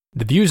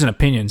The views and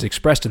opinions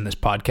expressed in this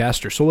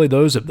podcast are solely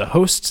those of the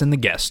hosts and the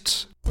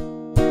guests.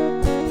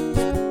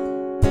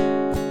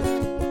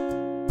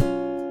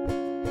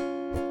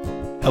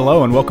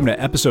 Hello and welcome to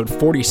episode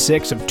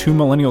 46 of Two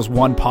Millennials,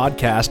 One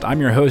Podcast.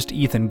 I'm your host,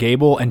 Ethan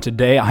Gable, and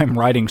today I'm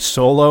writing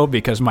solo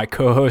because my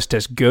co-host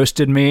has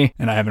ghosted me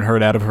and I haven't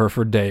heard out of her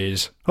for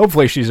days.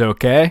 Hopefully she's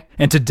okay.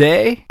 And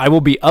today, I will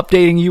be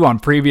updating you on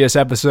previous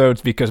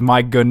episodes because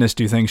my goodness,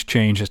 do things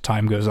change as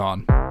time goes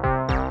on.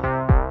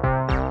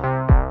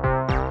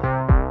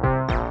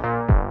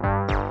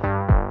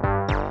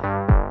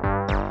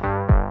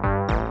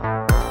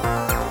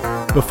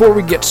 Before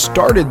we get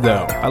started,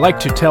 though, I'd like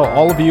to tell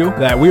all of you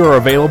that we are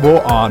available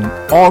on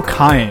all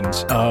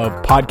kinds of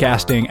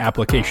podcasting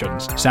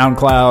applications.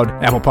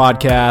 SoundCloud, Apple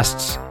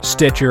Podcasts,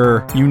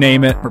 Stitcher, you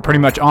name it, we're pretty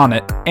much on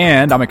it.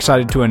 And I'm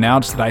excited to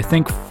announce that I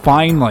think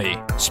finally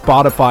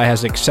Spotify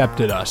has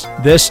accepted us.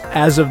 This,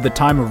 as of the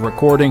time of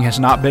recording, has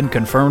not been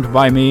confirmed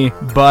by me,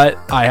 but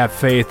I have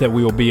faith that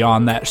we will be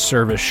on that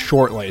service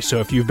shortly.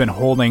 So if you've been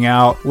holding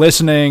out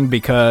listening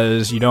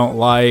because you don't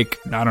like,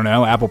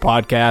 Apple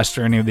Podcasts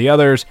or any of the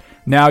others,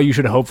 now you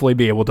should hopefully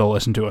be able to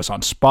listen to us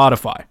on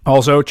Spotify.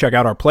 Also, check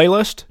out our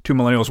playlist, Two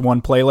Millennials, One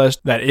playlist,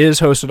 that is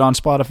hosted on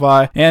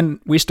Spotify.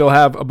 And we still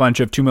have a bunch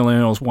of Two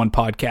Millennials, One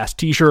podcast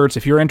t-shirts.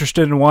 If you're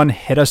interested in one,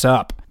 hit us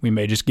up. We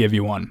may just give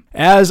you one.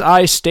 As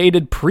I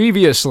stated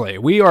previously,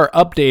 we are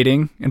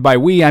updating, and by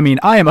we, I mean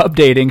I am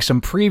updating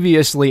some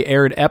previously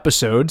aired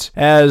episodes,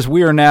 as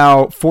we are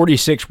now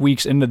 46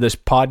 weeks into this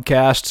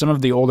podcast. Some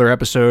of the older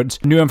episodes,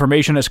 new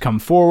information has come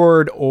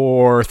forward,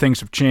 or things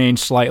have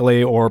changed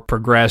slightly, or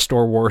progressed,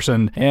 or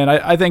worsened, and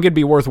I think it'd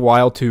be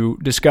worthwhile to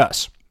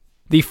discuss.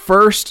 The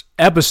first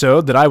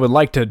episode that I would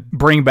like to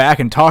bring back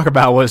and talk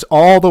about was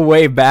all the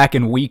way back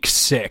in week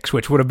 6,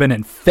 which would have been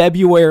in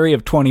February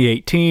of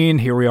 2018.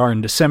 Here we are in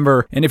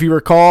December. And if you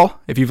recall,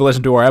 if you've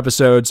listened to our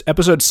episodes,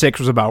 episode 6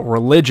 was about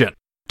religion.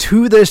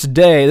 To this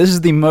day, this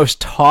is the most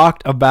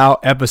talked about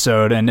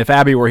episode, and if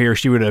Abby were here,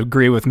 she would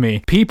agree with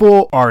me.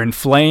 People are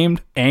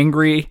inflamed,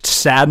 angry,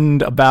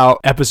 saddened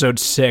about episode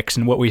 6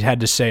 and what we had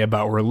to say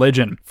about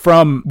religion.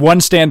 From one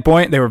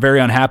standpoint, they were very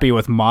unhappy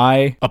with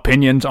my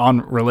opinions on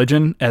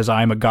religion, as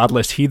I'm a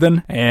godless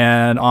heathen,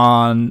 and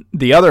on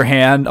the other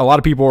hand, a lot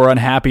of people were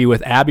unhappy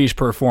with Abby's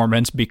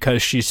performance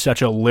because she's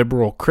such a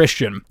liberal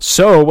Christian.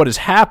 So what has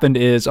happened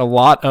is a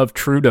lot of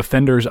true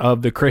defenders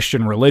of the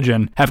Christian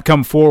religion have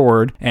come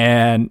forward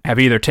and have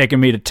either taken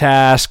me to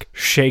task,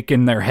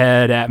 shaken their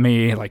head at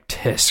me like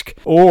tisk,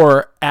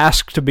 or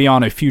asked to be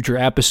on a future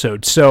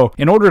episode. So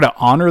in order to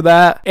honor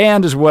that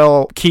and as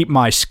well keep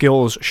my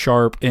skills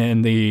sharp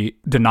in the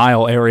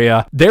denial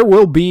area, there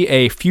will be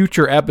a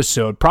future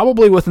episode,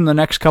 probably within the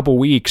next couple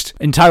weeks,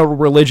 entitled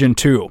Religion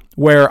 2,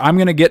 where I'm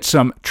going to get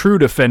some true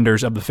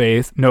defenders of the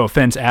faith. No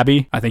offense,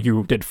 Abby. I think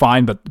you did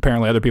fine, but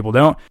apparently other people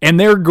don't. And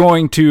they're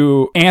going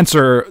to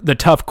answer the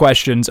tough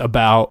questions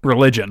about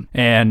religion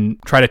and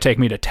try to take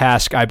me to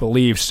task, I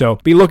believe. So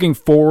be looking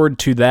forward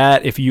to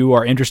that if you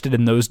are interested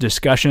in those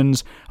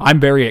discussions. I'm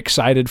very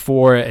excited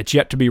for it. It's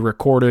yet to be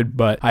recorded,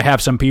 but I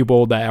have some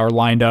people that are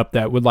lined up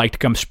that would like to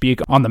come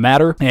speak on the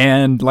matter.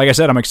 And like I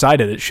said, I'm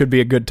excited. It should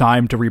be a good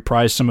time to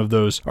reprise some of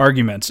those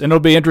arguments. And it'll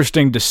be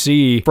interesting to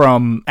see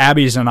from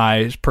Abby's and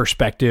I's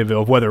perspective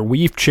of whether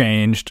we've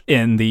changed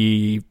in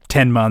the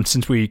 10 months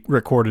since we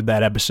recorded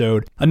that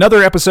episode.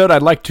 Another episode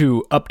I'd like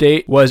to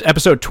update was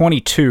episode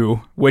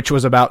 22, which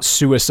was about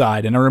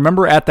suicide. And I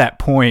remember at that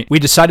point, we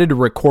decided to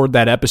record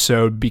that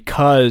episode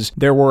because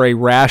there were a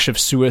rash of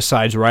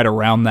suicides right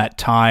around that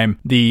time.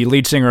 The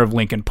lead singer of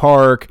Linkin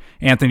Park,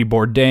 Anthony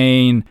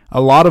Bourdain,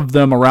 a lot of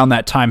them around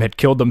that time had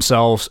killed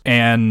themselves,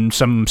 and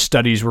some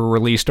studies were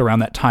released around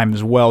that time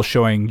as well,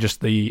 showing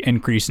just the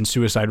increase in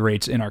suicide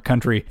rates in our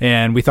country.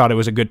 And we thought it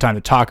was a good time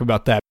to talk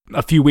about that.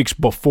 A few weeks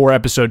before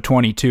episode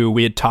 22,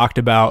 we had talked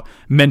about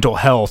mental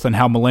health and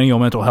how millennial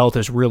mental health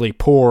is really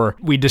poor.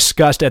 We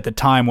discussed at the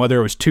time whether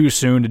it was too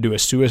soon to do a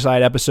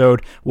suicide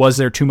episode, was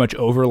there too much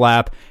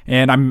overlap,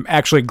 and I'm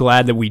actually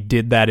glad that we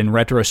did that in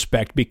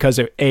retrospect because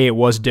A, it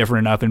was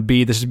different enough, and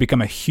B, this has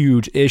become a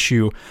huge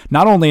issue,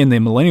 not only in the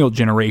millennial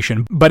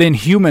generation, but in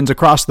humans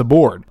across the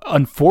board.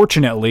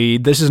 Unfortunately,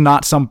 this is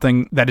not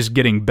something that is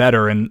getting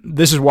better, and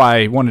this is why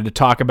I wanted to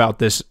talk about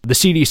this. The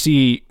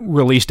CDC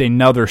released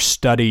another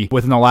study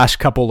within the last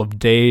couple of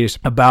days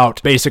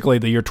about basically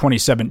the year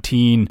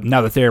 2017, now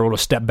that they're able to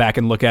step back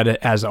and look at it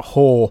as a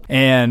whole.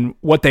 And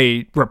what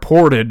they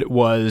reported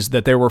was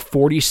that there were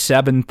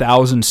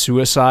 47,000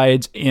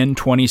 suicides in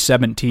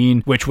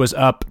 2017, which was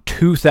up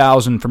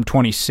 2,000 from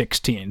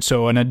 2016.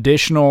 So an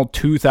additional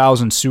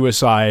 2,000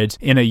 suicides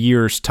in a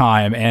year's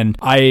time. And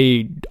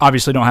I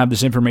obviously don't have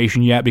this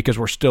information yet because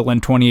we're still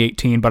in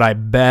 2018, but I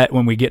bet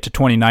when we get to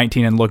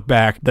 2019 and look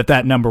back that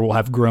that number will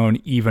have grown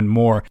even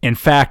more. In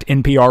fact,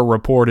 NPR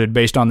reported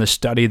based based on this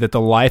study that the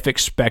life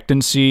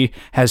expectancy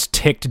has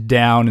ticked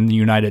down in the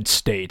United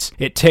States.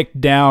 It ticked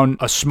down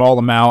a small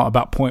amount,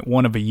 about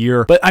 0.1 of a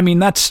year, but I mean,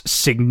 that's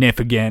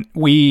significant.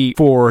 We,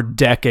 for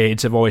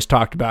decades, have always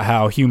talked about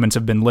how humans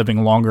have been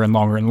living longer and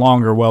longer and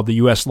longer. Well, the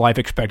U.S. life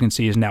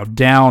expectancy is now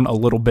down a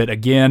little bit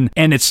again,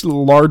 and it's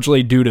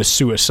largely due to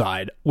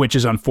suicide, which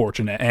is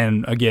unfortunate.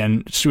 And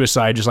again,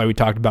 suicide, just like we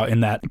talked about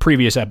in that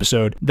previous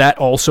episode, that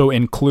also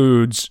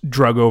includes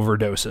drug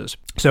overdoses.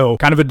 So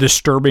kind of a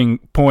disturbing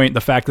point,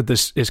 the fact that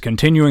this is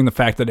continuing, the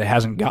fact that it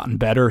hasn't gotten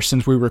better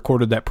since we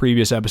recorded that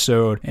previous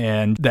episode,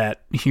 and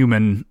that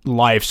human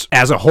lives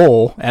as a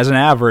whole, as an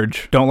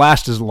average, don't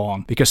last as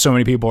long because so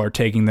many people are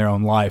taking their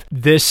own life.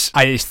 This,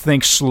 I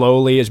think,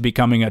 slowly is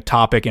becoming a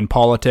topic in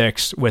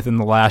politics within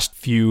the last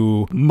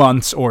few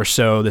months or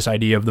so, this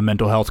idea of the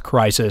mental health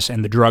crisis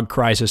and the drug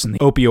crisis and the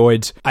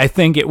opioids. I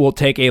think it will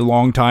take a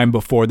long time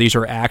before these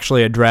are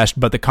actually addressed,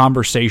 but the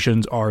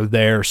conversations are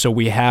there. So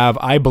we have,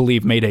 I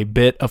believe, made a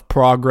bit of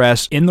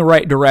progress in the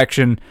right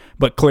direction,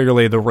 but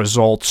clearly the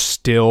results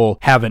still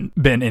haven't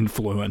been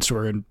influenced,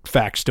 or in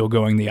fact still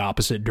going the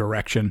opposite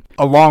direction.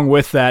 Along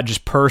with that,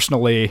 just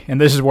personally, and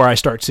this is where I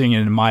start seeing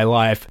it in my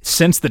life,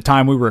 since the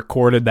time we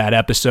recorded that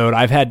episode,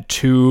 I've had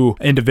two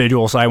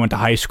individuals I went to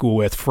high school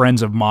with,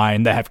 friends of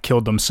mine, that have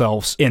killed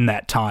themselves in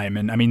that time.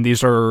 And I mean,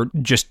 these are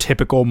just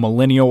typical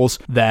millennials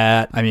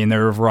that, I mean,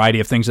 there are a variety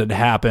of things that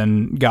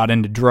happened, got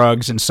into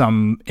drugs in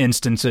some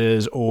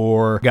instances,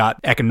 or got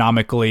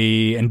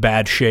economically in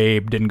bad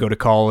shape, didn't go to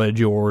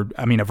college, or,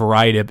 I mean, a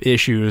variety of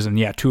issues. And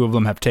yeah, two of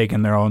them have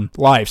taken their own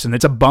lives. And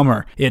it's a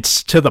bummer.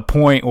 It's to the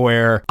point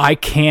where I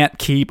can't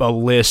keep a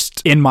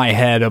list in my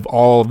head of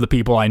all of the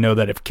people I know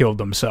that have killed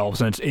themselves.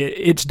 And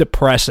it's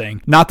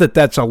depressing. Not that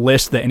that's a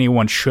list that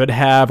anyone should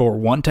have or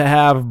want to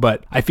have,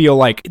 but I feel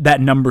like that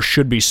number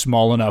should be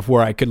small enough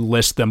where I could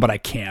list them, but I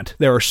can't.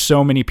 There are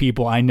so many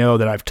people I know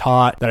that I've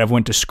taught, that I've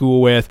went to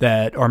school with,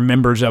 that are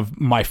members of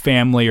my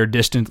family or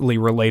distantly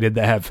related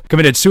that have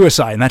committed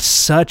suicide. And that's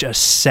such a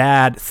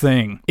sad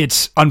thing.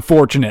 It's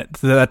unfortunate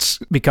that that's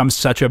become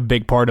such a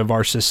big part of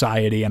our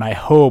society. And I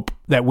hope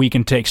that we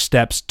can take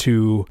steps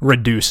to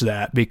reduce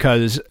that,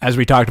 because as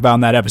we talked about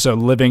in that episode,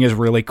 living is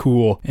really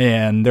cool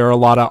and there are a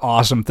lot of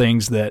awesome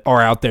things that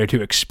are out there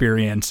to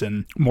experience,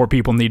 and more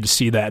people need to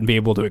see that and be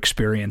able to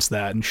experience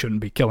that and shouldn't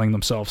be killing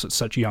themselves at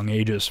such young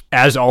ages.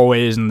 As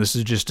always, and this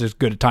is just as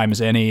good a time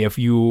as any, if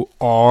you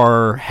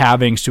are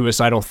having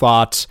suicidal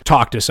thoughts,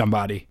 talk to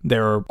somebody.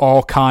 There are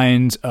all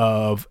kinds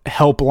of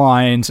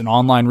helplines and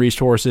online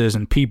resources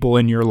and people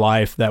in your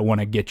life that want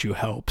to get you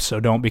help. So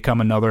don't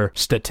become another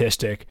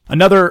statistic.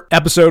 Another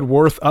episode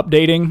worth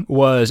updating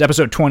was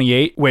episode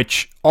 28,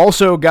 which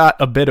also got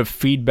a bit of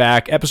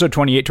feedback. Episode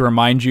 28, to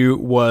remind you,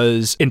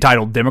 was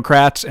entitled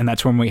Democrats, and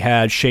that's when we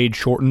had Shade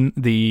Shorten,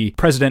 the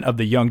president of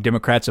the Young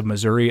Democrats of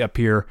Missouri, up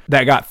here.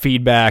 That got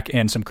feedback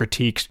and some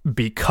critiques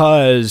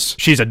because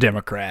she's a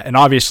Democrat. And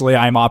obviously,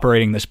 I'm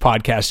operating this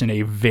podcast in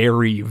a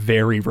very,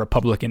 very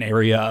Republican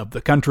area of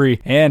the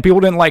country, and people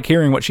didn't like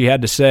hearing what she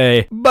had to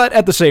say. But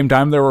at the same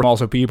time, there were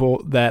also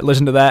people that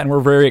listened to that and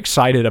were very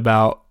excited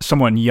about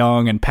someone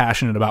young and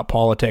passionate about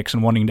politics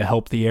and wanting to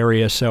help the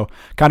area. So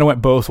kind of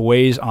went both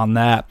ways on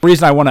that. The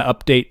reason I want to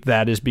update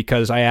that is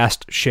because I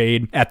asked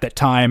Shade at that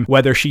time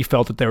whether she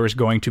felt that there was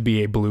going to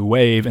be a blue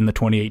wave in the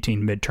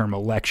 2018 midterm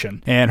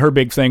election. And her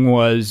big thing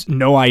was,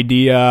 no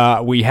idea.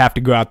 We have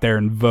to go out there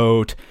and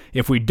vote.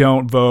 If we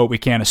don't vote, we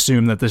can't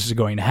assume that this is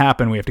going to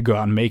happen. We have to go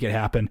out and make it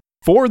happen.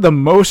 For the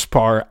most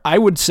part, I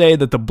would say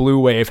that the blue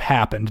wave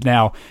happened.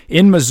 Now,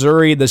 in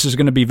Missouri, this is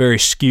going to be very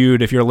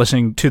skewed. If you're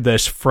listening to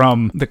this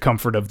from the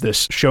comfort of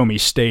this show me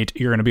state,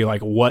 you're going to be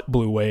like, what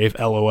blue wave?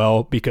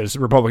 LOL, because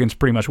Republicans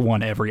pretty much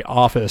won every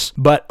office.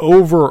 But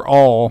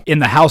overall, in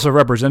the House of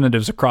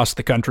Representatives across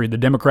the country, the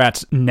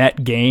Democrats'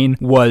 net gain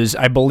was,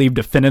 I believe,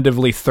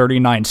 definitively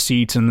 39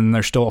 seats, and then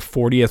there's still a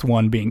 40th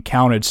one being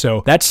counted.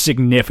 So that's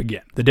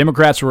significant. The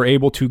Democrats were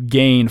able to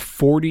gain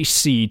 40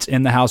 seats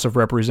in the House of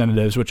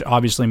Representatives, which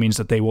obviously means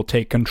that they will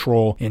take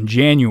control in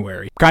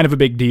January. Kind of a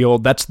big deal.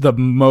 That's the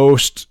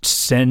most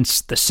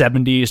since the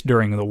 70s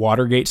during the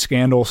Watergate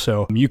scandal.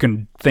 So you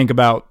can think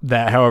about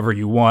that however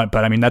you want,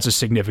 but I mean, that's a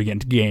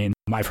significant gain.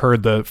 I've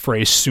heard the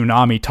phrase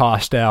tsunami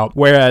tossed out,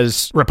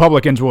 whereas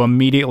Republicans will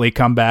immediately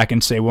come back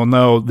and say, well,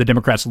 no, the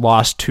Democrats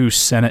lost 2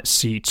 Senate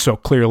seats, so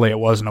clearly it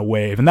wasn't a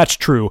wave. And that's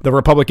true. The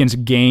Republicans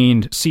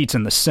gained seats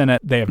in the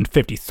Senate. They have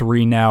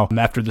 53 now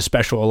after the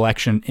special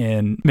election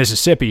in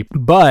Mississippi.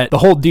 But the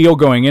whole deal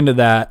going into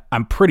that,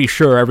 I'm pretty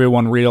sure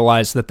everyone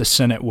realized that the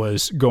Senate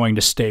was going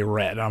to stay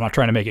red. I'm not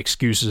trying to make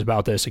excuses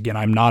about this. Again,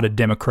 I'm not a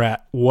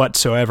Democrat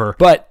whatsoever.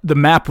 But the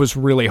map was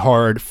really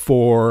hard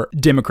for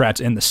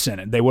Democrats in the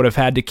Senate. They would have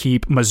had to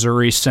keep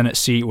Missouri's Senate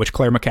seat, which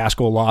Claire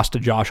McCaskill lost to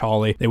Josh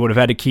Hawley. They would have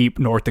had to keep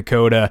North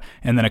Dakota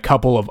and then a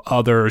couple of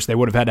others. They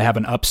would have had to have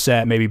an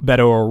upset, maybe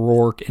Beto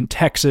O'Rourke in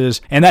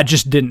Texas, and that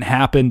just didn't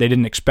happen. They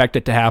didn't expect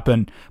it to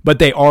happen, but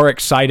they are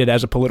excited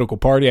as a political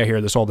party. I hear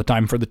this all the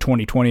time for the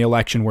 2020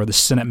 election where the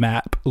Senate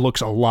map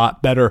looks a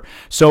lot better better.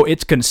 So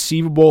it's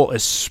conceivable,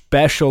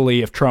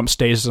 especially if Trump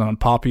stays as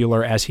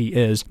unpopular as he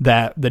is,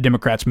 that the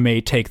Democrats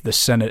may take the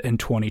Senate in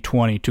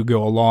 2020 to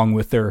go along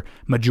with their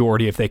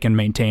majority if they can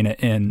maintain it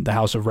in the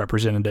House of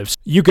Representatives.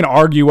 You can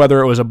argue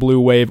whether it was a blue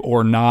wave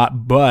or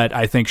not, but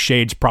I think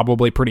Shade's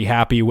probably pretty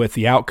happy with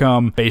the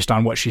outcome based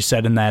on what she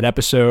said in that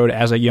episode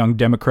as a young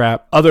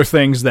Democrat. Other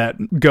things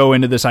that go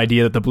into this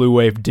idea that the blue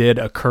wave did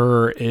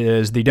occur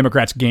is the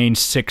Democrats gained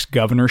 6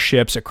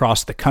 governorships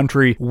across the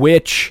country,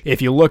 which,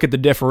 if you look at the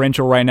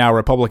differential right now,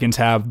 Republicans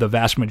have the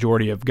vast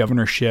majority of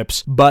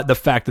governorships, but the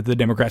fact that the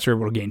Democrats were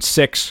able to gain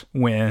 6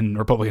 when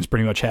Republicans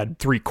pretty much had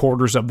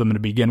 3/4 of them to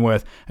begin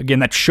with, again,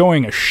 that's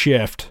showing a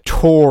shift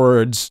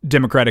towards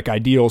Democratic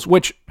ideals,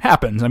 which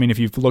happens. I mean, if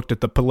you've looked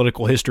at the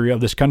political history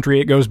of this country,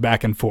 it goes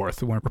back and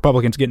forth. When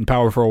Republicans get in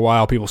power for a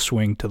while, people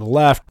swing to the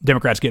left.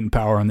 Democrats get in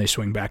power and they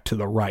swing back to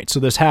the right. So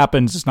this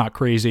happens. It's not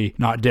crazy,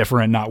 not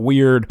different, not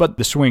weird, but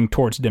the swing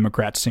towards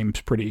Democrats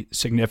seems pretty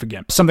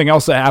significant. Something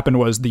else that happened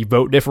was the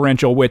vote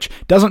differential, which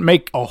doesn't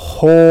make a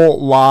whole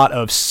lot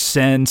of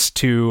sense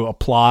to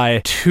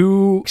apply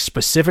to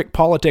specific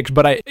politics,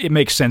 but it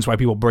makes sense why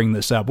people bring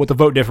this up. What the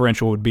vote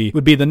differential would be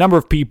the number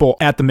of people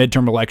at the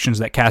midterm elections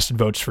that casted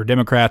votes for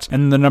Democrats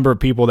and the number of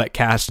people that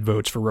cast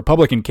votes for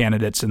Republican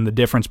candidates and the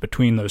difference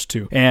between those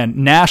two. And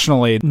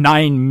nationally,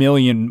 9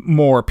 million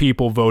more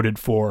people voted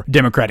for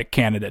Democratic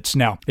candidates.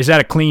 Now, is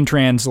that a clean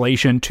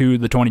translation to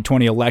the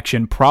 2020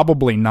 election?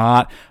 Probably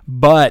not.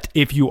 But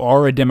if you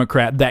are a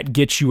Democrat, that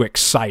gets you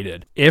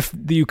excited. If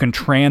you can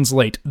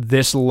translate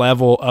this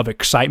level of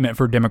excitement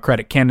for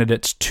Democratic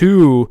candidates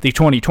to the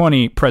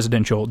 2020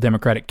 presidential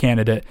Democratic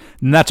candidate,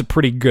 then that's a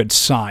pretty good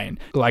sign.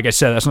 Like I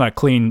said, that's not a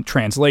clean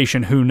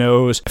translation. Who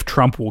knows if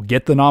Trump will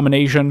get the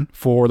nomination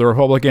for the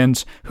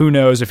Republicans? Who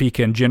knows if he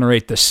can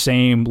generate the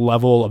same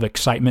level of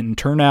excitement and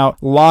turnout?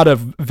 A lot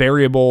of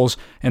variables,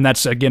 and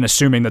that's, again,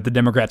 assuming that the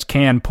Democrats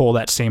can pull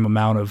that same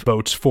amount of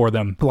votes for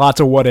them. Lots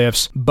of what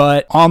ifs,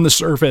 but on the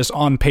surface,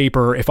 on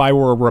paper, if I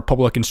were a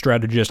Republican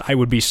strategist, I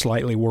would be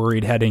slightly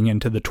worried heading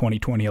into the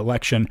 2020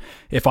 election.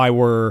 If I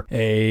were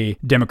a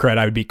Democrat,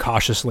 I would be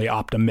cautiously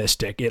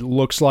optimistic. It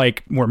looks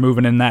like we're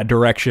moving in that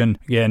direction.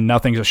 Again,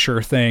 nothing's a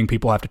sure thing.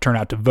 People have to turn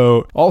out to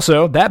vote.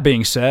 Also, that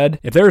being said,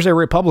 if there's a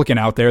Republican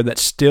out there that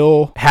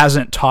still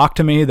hasn't talked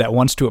to me, that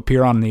wants to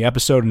appear on the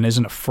episode and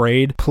isn't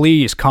afraid,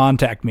 please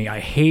contact me. I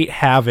hate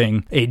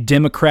having a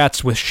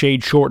Democrats with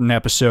Shade Shorten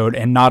episode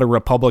and not a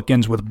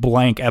Republicans with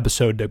blank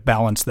episode to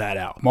balance that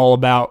out. I'm all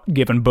about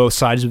giving both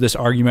sides of this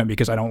argument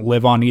because I don't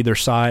live on either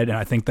side, and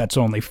I think that's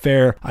only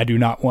fair. I do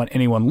not want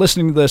anyone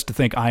listening to this to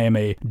think I am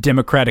a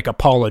Democratic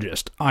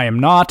apologist. I am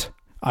not.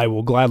 I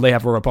will gladly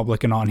have a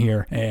Republican on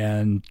here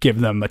and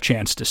give them a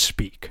chance to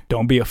speak.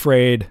 Don't be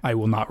afraid. I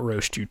will not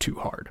roast you too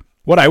hard.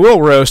 What I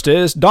will roast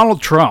is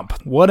Donald Trump.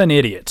 What an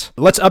idiot.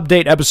 Let's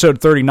update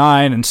episode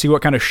 39 and see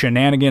what kind of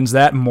shenanigans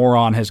that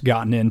moron has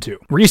gotten into.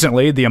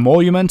 Recently, the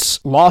emoluments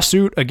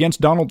lawsuit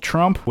against Donald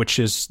Trump, which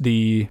is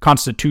the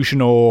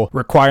constitutional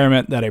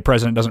requirement that a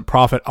president doesn't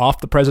profit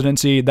off the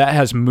presidency, that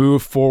has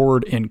moved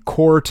forward in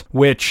court,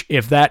 which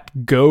if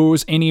that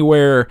goes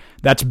anywhere,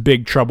 that's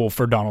big trouble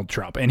for Donald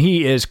Trump. And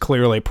he is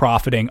clearly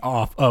profiting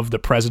off of the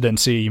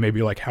presidency. You may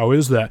be like, how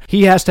is that?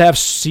 He has to have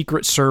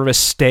Secret Service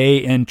stay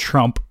in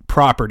Trump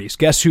properties.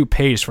 Guess who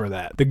pays for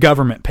that? The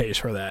government pays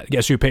for that.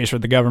 Guess who pays for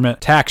the government?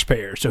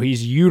 Taxpayers. So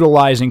he's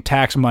utilizing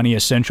tax money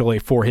essentially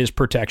for his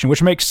protection,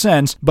 which makes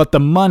sense, but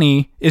the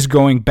money is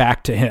going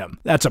back to him.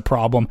 That's a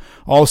problem.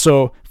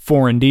 Also,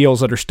 foreign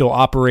deals that are still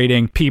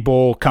operating,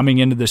 people coming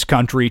into this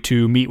country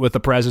to meet with the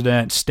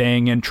president,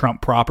 staying in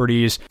Trump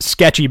properties,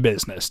 sketchy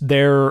business.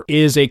 There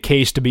is a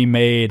case to be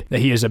made that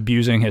he is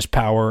abusing his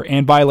power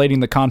and violating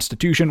the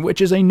Constitution,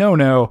 which is a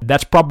no-no.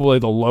 That's probably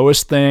the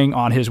lowest thing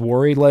on his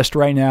worry list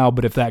right now,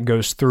 but if that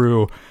goes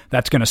through,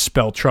 that's going to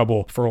spell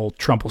trouble for old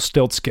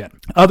Trumpelstiltskin.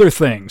 Other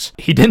things.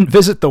 He didn't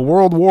visit the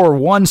World War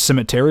I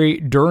cemetery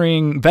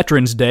during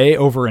Veterans Day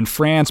over in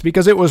France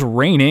because it was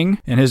raining,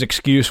 and his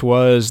excuse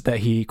was that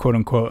he,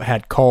 quote-unquote,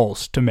 had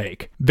calls to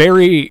make.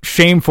 Very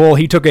shameful.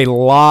 He took a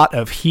lot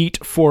of heat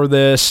for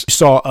this.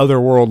 Saw other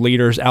world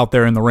leaders out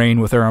there in the rain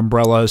with their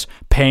umbrellas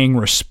paying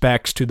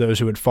respects to those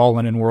who had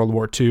fallen in World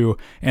War II,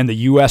 and the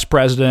U.S.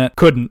 president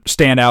couldn't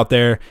stand out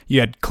there.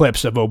 You had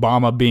clips of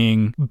Obama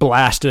being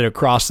blasted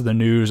across the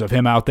news of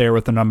him out there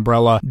with an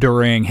umbrella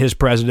during his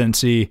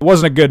presidency. It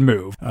wasn't a good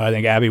move. I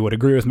think Abby would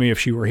agree with me if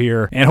she were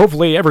here, and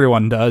hopefully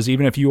everyone does.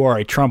 Even if you are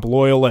a Trump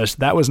loyalist,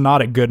 that was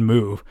not a good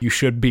move. You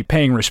should be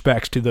paying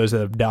respects to those that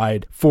have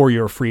died for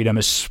your freedom,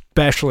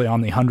 especially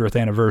on the 100th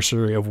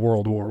anniversary of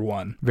World War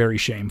I. Very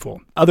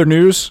shameful. Other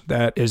news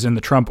that is in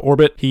the Trump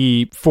orbit,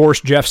 he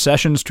forced Jeff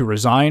Sessions to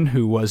resign,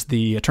 who was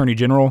the attorney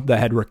general that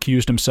had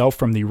recused himself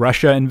from the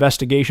Russia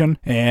investigation,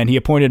 and he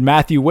appointed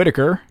Matthew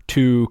Whitaker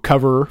to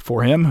cover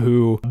for him,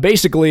 who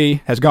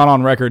basically has gone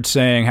on record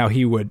saying how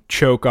he would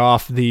choke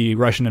off the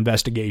Russian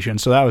investigation,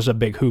 so that was a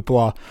big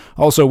hoopla.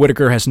 Also,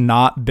 Whitaker has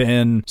not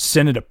been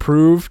Senate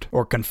approved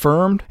or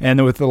confirmed,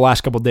 and with the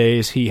last couple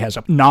days, he has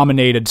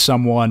nominated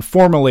someone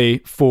formally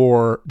for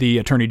for the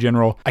attorney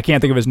general. I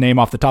can't think of his name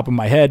off the top of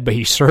my head, but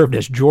he served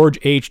as George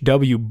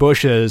H.W.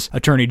 Bush's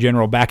attorney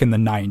general back in the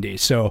 90s.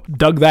 So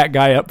dug that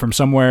guy up from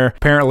somewhere.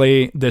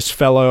 Apparently, this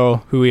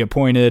fellow who he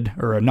appointed,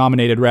 or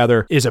nominated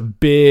rather, is a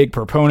big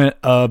proponent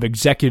of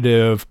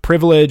executive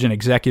privilege and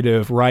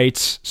executive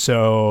rights.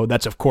 So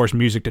that's, of course,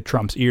 music to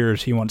Trump's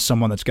ears. He wants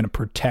someone that's going to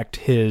protect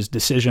his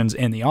decisions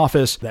in the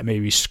office that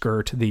maybe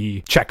skirt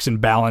the checks and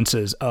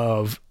balances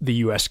of the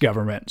U.S.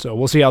 government. So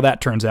we'll see how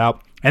that turns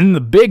out. And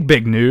the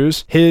big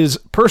news, his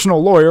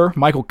personal lawyer,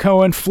 Michael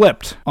Cohen,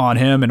 flipped on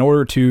him in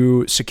order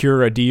to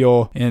secure a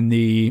deal in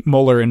the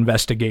Mueller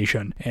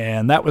investigation.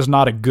 And that was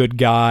not a good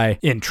guy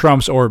in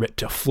Trump's orbit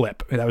to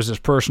flip. That was his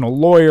personal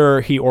lawyer.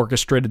 He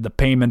orchestrated the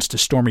payments to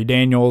Stormy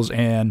Daniels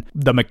and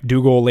the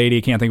McDougal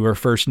lady, can't think of her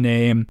first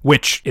name,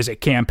 which is a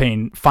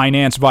campaign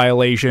finance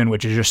violation,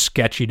 which is just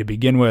sketchy to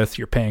begin with.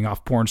 You're paying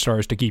off porn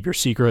stars to keep your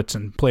secrets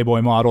and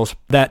Playboy models.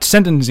 That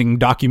sentencing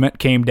document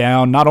came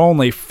down not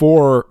only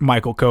for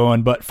Michael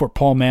Cohen, but for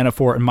Paul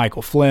Manafort and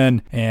Michael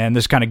Flynn, and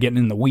this is kind of getting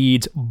in the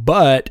weeds,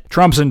 but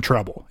Trump's in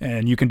trouble,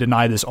 and you can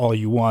deny this all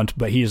you want,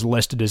 but he is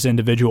listed as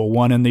individual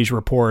one in these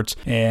reports,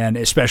 and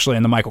especially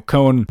in the Michael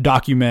Cohen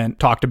document,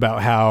 talked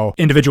about how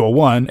individual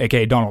one,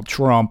 aka Donald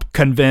Trump,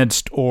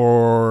 convinced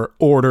or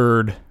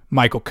ordered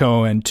Michael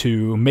Cohen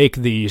to make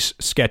these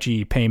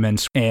sketchy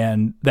payments,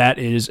 and that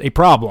is a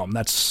problem.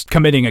 That's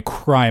committing a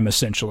crime,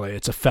 essentially.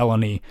 It's a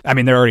felony. I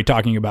mean, they're already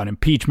talking about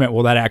impeachment.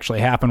 Will that actually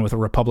happen with a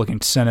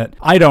Republican Senate?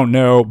 I don't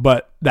know,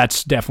 but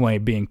that's definitely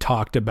being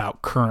talked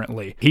about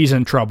currently. He's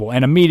in trouble.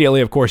 And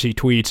immediately, of course, he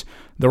tweets,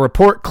 "The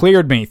report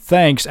cleared me,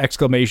 thanks!" !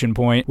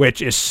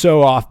 Which is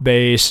so off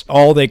base.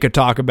 All they could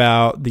talk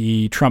about,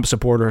 the Trump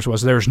supporters,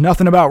 was there's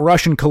nothing about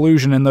Russian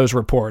collusion in those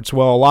reports.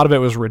 Well, a lot of it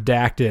was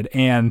redacted,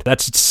 and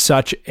that's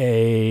such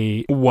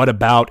a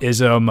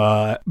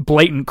whataboutism,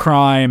 blatant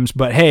crimes,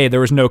 but hey, there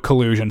was no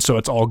collusion, so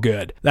it's all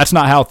good. That's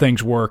not how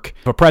things work.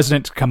 If a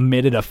president's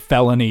committed a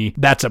felony,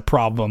 that's a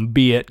problem,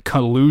 be it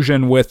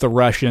collusion with the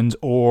Russians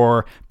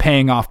or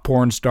paying off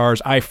porn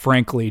stars. I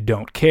frankly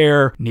don't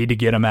care. Need to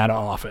get him out of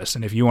office.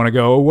 And if you want to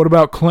go, what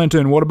about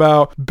Clinton? What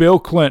about Bill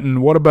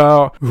Clinton? What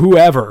about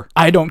whoever?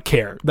 I don't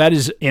care. That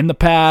is in the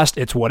past.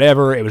 It's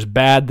whatever. It was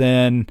bad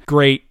then.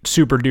 Great,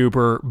 super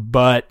duper.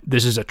 But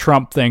this is a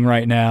Trump thing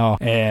right now,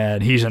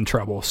 and he's in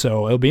trouble.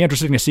 So it'll be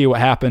interesting to see what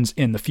happens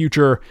in the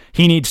future.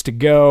 He needs to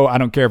go. I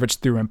don't care if it's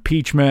through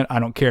impeachment. I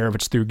don't care if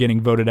it's through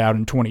getting voted out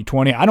in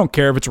 2020. I don't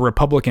care if it's a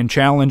Republican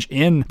challenge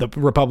in the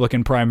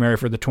Republican primary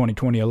for the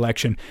 2020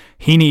 election.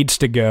 He needs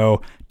to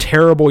go.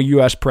 Terrible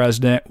U.S.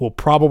 president, will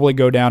probably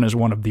go down as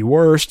one of the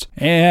worst.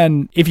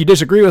 And if you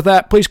disagree with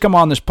that, please come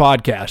on this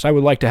podcast. I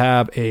would like to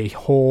have a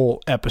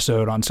whole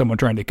episode on someone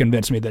trying to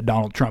convince me that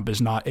Donald Trump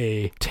is not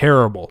a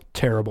terrible,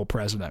 terrible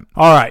president.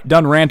 All right,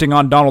 done ranting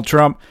on Donald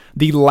Trump.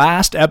 The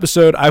last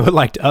episode I would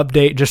like to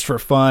update just for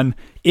fun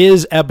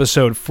is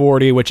episode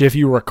 40, which, if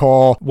you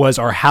recall, was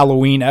our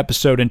Halloween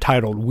episode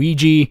entitled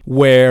Ouija,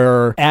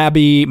 where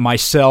Abby,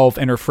 myself,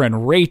 and her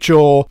friend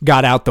Rachel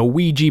got out the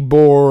Ouija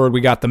board,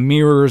 we got the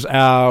mirrors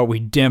out, we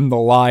dimmed the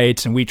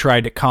lights, and we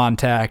tried to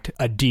contact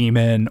a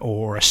demon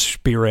or a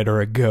spirit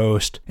or a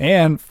ghost.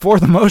 And for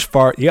the most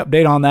part, the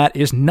update on that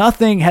is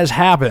nothing has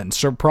happened.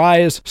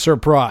 Surprise,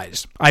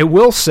 surprise. I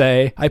will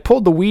say, I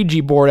pulled the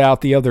Ouija board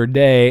out the other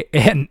day,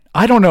 and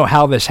I don't know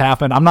how this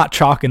happened. I'm not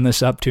chalking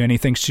this up to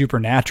anything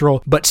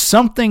supernatural, but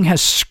something has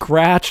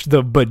scratched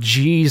the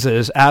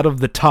bejesus out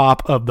of the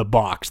top of the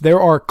box. There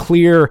are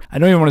clear, I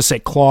don't even want to say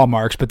claw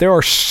marks, but there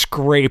are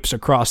scrapes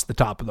across the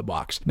top of the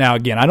box. Now,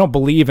 again, I don't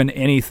believe in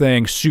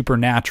anything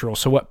supernatural,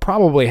 so what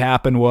probably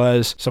happened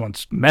was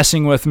someone's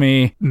messing with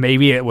me.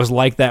 Maybe it was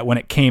like that when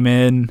it came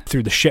in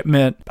through the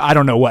shipment. I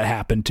don't know what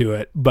happened to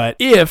it, but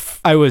if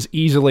I was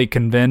easily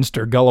convinced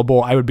or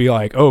gullible, I would be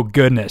like, oh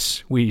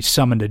goodness, we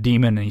summoned a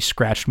demon and he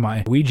scratched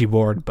my Ouija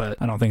board, but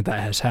I don't think that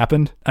has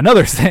happened.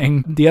 Another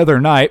thing, the other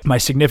night, my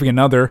significant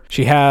other,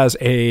 she had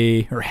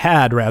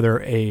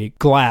a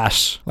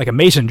glass, like a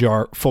mason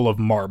jar full of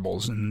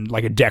marbles and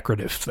like a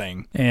decorative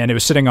thing. And it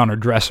was sitting on her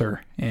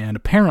dresser. And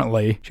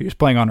apparently she was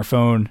playing on her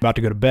phone, about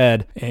to go to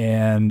bed,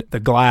 and the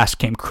glass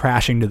came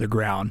crashing to the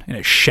ground and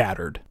it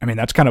shattered. I mean,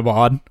 that's kind of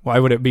odd. Why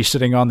would it be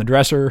sitting on the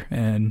dresser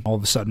and all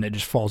of a sudden it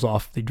just falls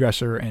off the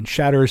dresser and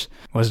shatters?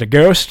 Was it a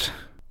ghost?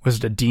 Was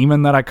it a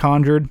demon that I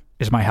conjured?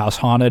 Is my house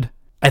haunted?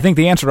 I think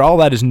the answer to all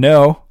that is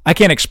no. I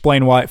can't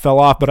explain why it fell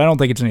off, but I don't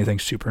think it's anything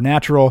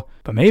supernatural.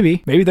 But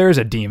maybe there is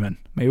a demon.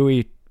 Maybe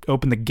we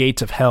opened the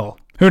gates of hell.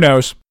 Who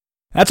knows?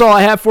 That's all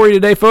I have for you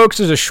today, folks.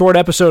 This is a short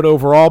episode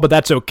overall, but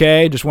that's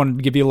okay. Just wanted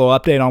to give you a little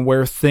update on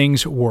where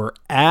things were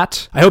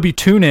at. I hope you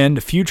tune in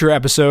to future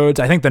episodes.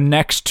 I think the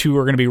next two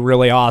are going to be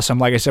really awesome.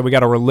 Like I said, we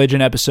got a religion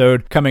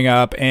episode coming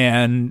up,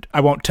 and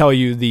I won't tell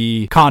you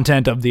the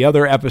content of the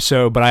other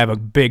episode, but I have a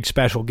big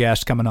special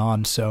guest coming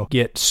on, so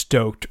get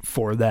stoked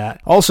for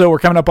that. Also, we're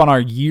coming up on our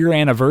year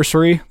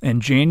anniversary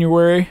in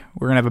January.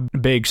 We're going to have a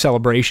big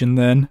celebration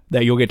then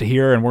that you'll get to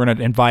hear, and we're going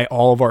to invite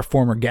all of our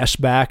former guests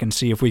back and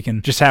see if we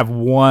can just have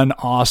one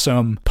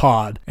awesome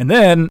pod. And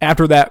then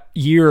after that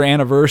year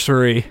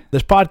anniversary,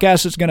 this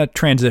podcast is going to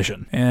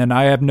transition. And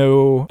I have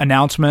no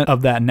announcement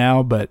of that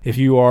now, but if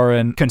you are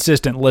a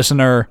consistent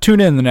listener, tune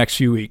in the next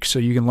few weeks so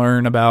you can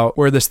learn about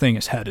where this thing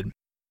is headed.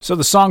 So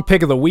the song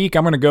pick of the week,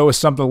 I'm going to go with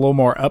something a little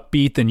more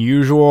upbeat than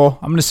usual.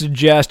 I'm going to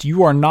suggest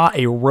You Are Not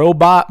a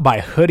Robot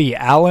by Hoodie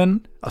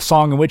Allen, a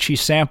song in which he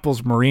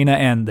samples Marina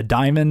and the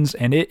Diamonds,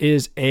 and it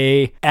is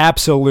a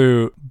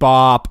absolute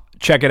bop.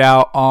 Check it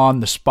out on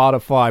the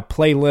Spotify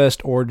playlist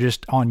or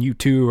just on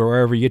YouTube or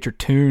wherever you get your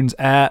tunes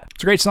at.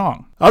 It's a great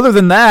song. Other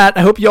than that,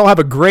 I hope you all have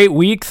a great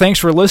week. Thanks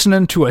for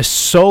listening to a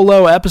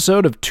solo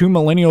episode of Two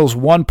Millennials,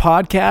 One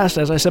Podcast.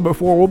 As I said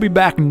before, we'll be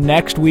back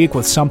next week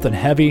with something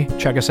heavy.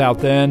 Check us out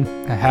then.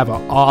 Have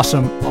an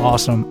awesome,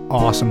 awesome,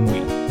 awesome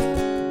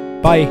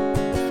week.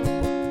 Bye.